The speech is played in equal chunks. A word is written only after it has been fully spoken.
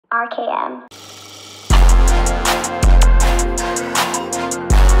RKM.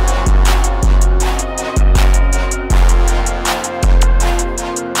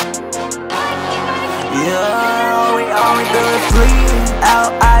 Yeah, we only do it free.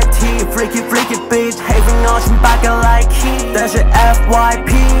 L-I-T, freaky bitch, having ocean back like he. That's your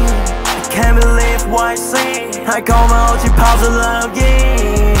FYP. I can't believe what I see. I call my OG pause of love, yeah.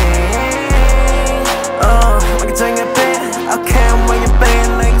 I can take a bit. I can't wait to be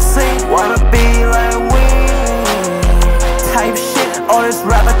like see. Wanna be like we. Type shit, all this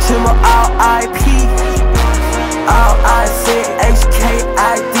rapper to my R.I.P.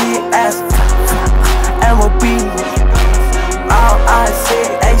 R-I-C-H-K-I-D-S M-O-B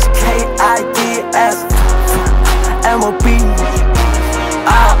R-I-C-H-K-I-D-S M-O-B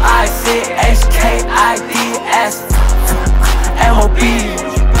R-I-C-H-K-I-D-S M-O-B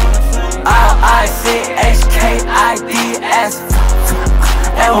R-I-C-H-K-I-D-S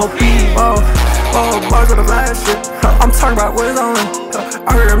M-O-B. Oh, bars of the last shit. I'm talking about what is on it.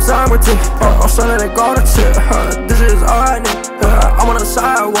 I heard him sign with it. I'm starting to go to shit. This is all I need. I'm on the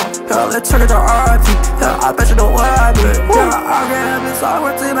sidewalk. Let's turn it to RIP. I bet you know what I mean. I can have this all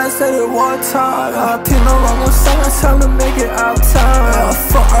with it. I said it one time. Pin the wrong song. I tell them to make it out time.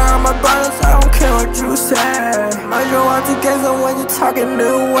 Fuck all my brothers. I don't care what you say. Mind you want together when you're talking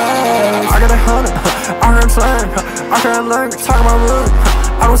new ways. I got 100. I heard him slang. I heard him learn. Talking about mood.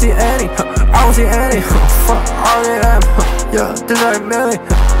 I don't see any. I don't see any. Fuck RKM. Yeah, this ain't Millie.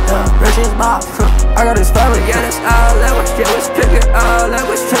 Yeah, rich is mob. I got his family. Yeah, that's all that was. Yeah, was picking all that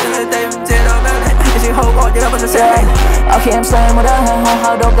was trying to they did all that. Is he whole walk? Get up on the side. Okay, I'm slaying with a hand, home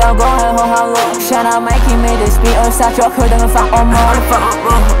how dope down, go ahead, home how low. Shout out Mikey made this beat, start your crew, then find on more.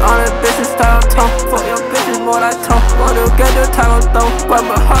 All the bitches style tone. Fuck your bitches, more I tone. Want to get the time on thong. But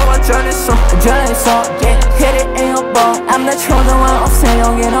my heart, my journey song. Journey song, yeah, hit it in your bone. I'm the chosen one, I'm saying,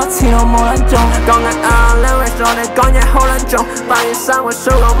 don't get no tea, no more than John. 講緊啱兩位我哋講嘢好撚重，扮完生活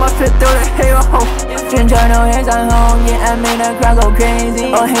數個乜 fit 到你起個紅。全場都起晒紅，yeah, I made the crowd go crazy。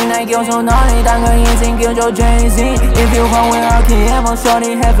我兄弟叫做 Nolly， 但佢以前叫做 Jay-Z。If you want with RKM， 我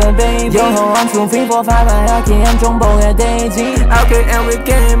shorty have a baby。有同 1, 2, 3, 4, 5 RKM 總部嘅地址。RKM we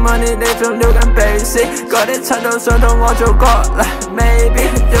getting money， 你仲撩緊 basic， 嗰啲柒都想同我做過嚟 ，maybe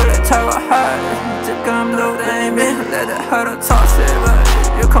要你睇我 hurt， 即咁都地面，你哋喺度 talk shit，but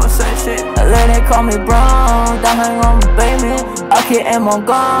you can't say shit。Let it call me bro， 但係我唔俾面。RKM 我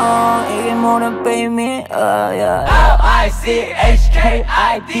講，已經冇得避免。R-I-C-H-K-I-D-S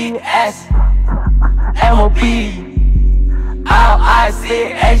M-O-B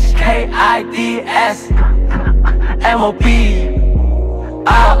R-I-C-H-K-I-D-S M-O-B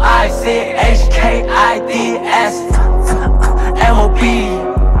R-I-C-H-K-I-D-S M-O-B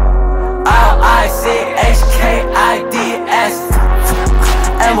R-I-C-H-K-I-D-S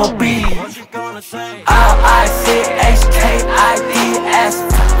M-O-B R-I-C-H-K-I-D-S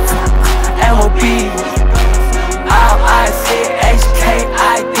M-O-B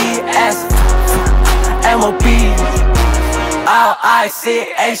R-I-C-H-K-I-D-S M-O-B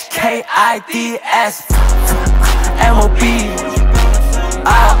R-I-C-H-K-I-D-S M-O-B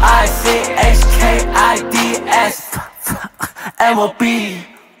R-I-C-H-K-I-D-S M-O-B